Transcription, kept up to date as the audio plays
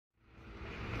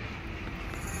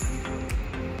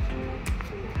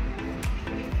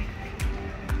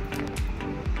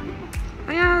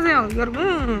안녕하세요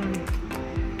여러분.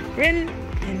 Rin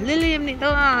and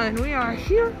Lily입니다. And we are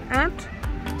here at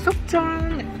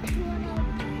Seokchonlake.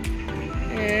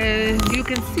 And you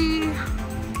can see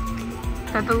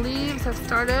that the leaves have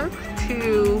started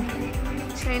to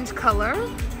change color.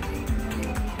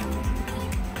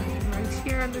 Right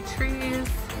here in the trees.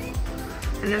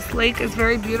 And this lake is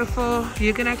very beautiful.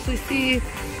 You can actually see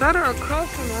better across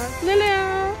from us.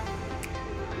 Lilia!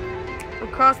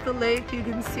 Across the lake, you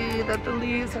can see that the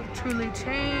leaves have truly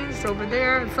changed over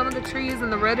there, and some of the trees in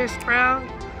the reddish brown.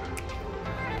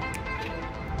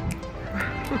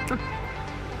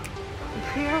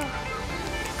 Here,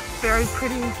 very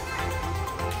pretty.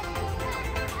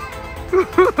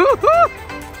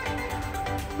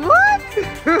 What?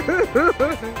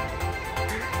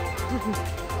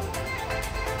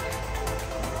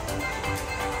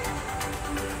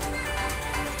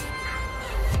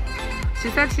 She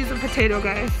said she's a potato,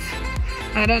 guys.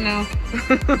 I don't know.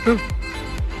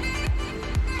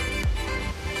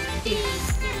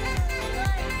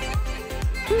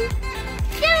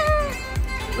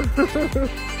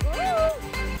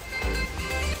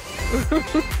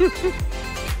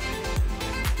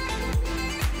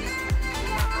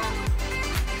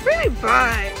 Really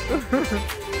bright.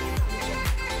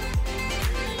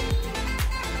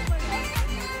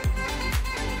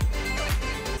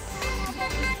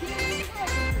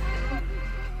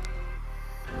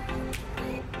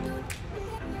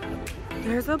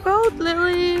 There's a boat,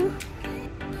 Lily.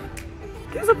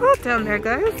 There's a boat down there,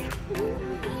 guys.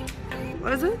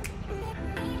 What is it?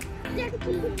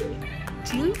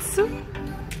 Jeans?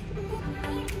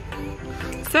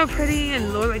 So pretty,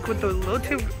 and like with the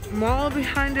Lotte Mall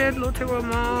behind it, Lotte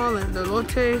Mall and the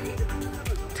Lotte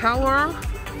Tower.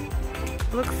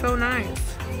 Looks so nice.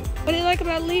 What do you like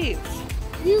about leaves?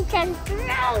 You can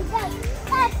throw them.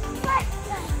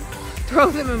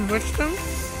 Throw them and push them?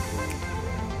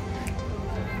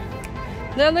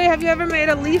 Lily, have you ever made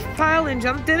a leaf pile and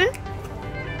jumped in it?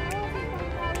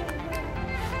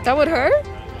 That would hurt?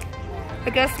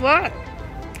 But guess what?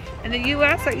 In the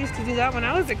US, I used to do that when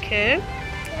I was a kid.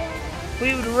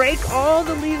 We would rake all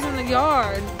the leaves in the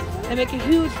yard and make a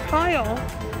huge pile.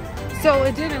 So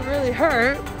it didn't really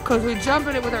hurt because we jump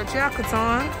in it with our jackets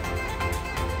on.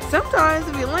 Sometimes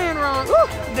if you land wrong, ooh,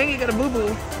 then you get a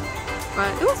boo-boo.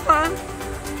 But it was fun.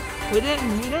 We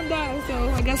didn't die, so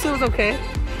I guess it was okay.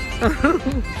 Woo,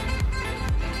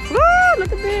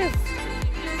 look at this.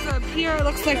 Here's up here, it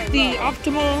looks like the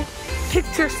optimal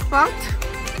picture spot.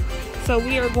 So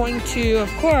we are going to,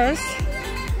 of course,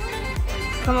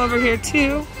 come over here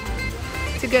too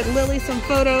to get Lily some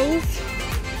photos.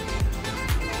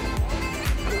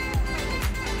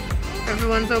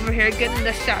 Everyone's over here getting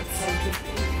the shots.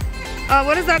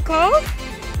 What is that called?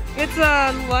 It's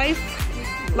a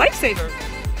lifesaver.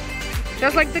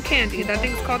 Just like the candy, that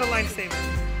thing's called a lifesaver.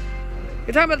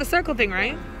 You're talking about the circle thing,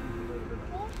 right?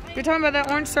 You're talking about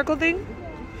that orange circle thing?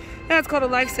 Yeah, it's called a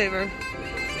lifesaver.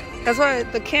 That's why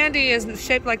the candy is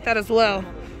shaped like that as well.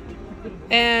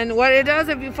 And what it does,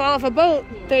 if you fall off a boat,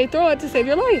 they throw it to save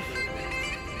your life.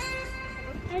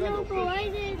 I know, but why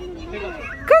didn't you?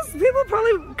 Because people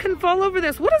probably can fall over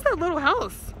this. What is that little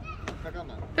house?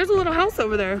 There's a little house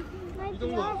over there.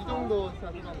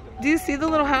 Do you see the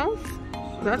little house?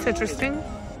 That's interesting.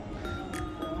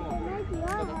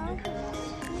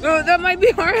 Oh, that might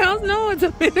be our house. No, it's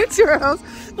a miniature house.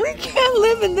 We can't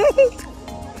live in this.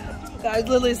 Guys,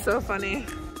 Lily's so funny.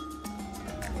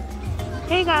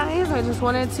 Hey guys, I just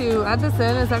wanted to add this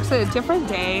in. It's actually a different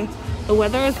day. The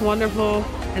weather is wonderful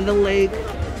and the lake,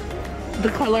 the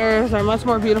colors are much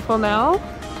more beautiful now.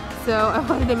 So I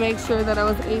wanted to make sure that I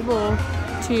was able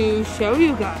to show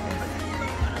you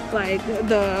guys like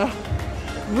the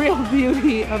real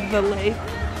beauty of the lake.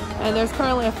 And there's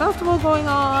currently a festival going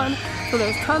on. So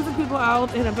there's tons of people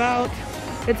out and about.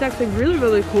 It's actually really,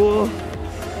 really cool.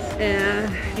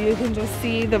 And you can just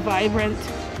see the vibrant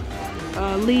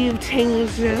leaf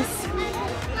changes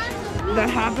that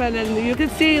happen. And you can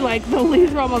see like the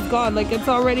leaves are almost gone. Like it's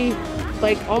already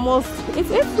like almost, it's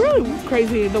really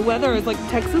crazy. The weather is like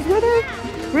Texas weather.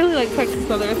 Really like Texas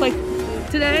weather. It's like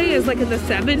today is like in the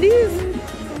 70s.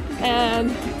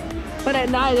 But at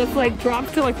night it's like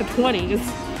drops to like the 20s.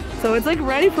 So it's like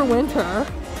ready for winter.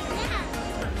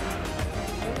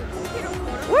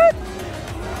 What?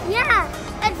 Yeah,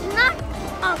 it's not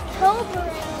October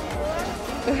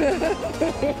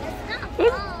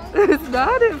anymore. It's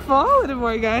not in fall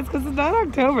anymore, guys, because it's not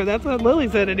October. That's what Lily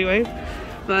said anyway.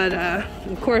 But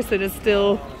of course it is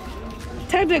still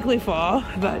technically fall,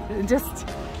 but it just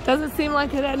doesn't seem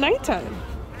like it at nighttime.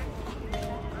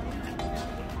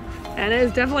 And it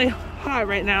is definitely hot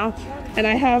right now. And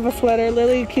I have a sweater.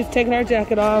 Lily keeps taking our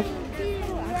jacket off.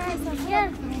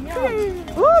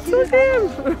 어, 조심!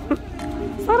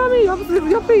 사람이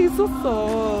옆에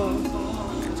있었어.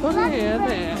 조심해야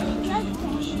돼.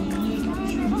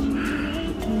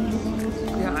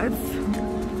 Yeah,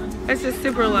 it's just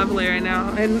super lovely right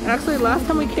now. And actually, last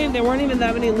time we came, there weren't even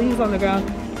that many leaves on the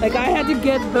ground. Like, I had to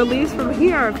get the leaves from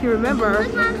here, if you remember,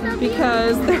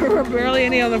 because there were barely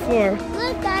any on the floor.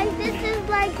 Look, guys, this is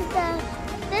like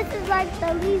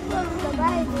the leaf from the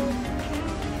Bible.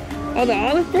 Oh, the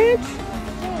olive branch?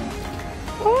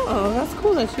 Oh, that's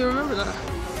cool that you remember that.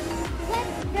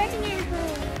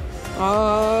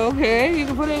 Oh, okay. You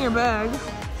can put it in your bag.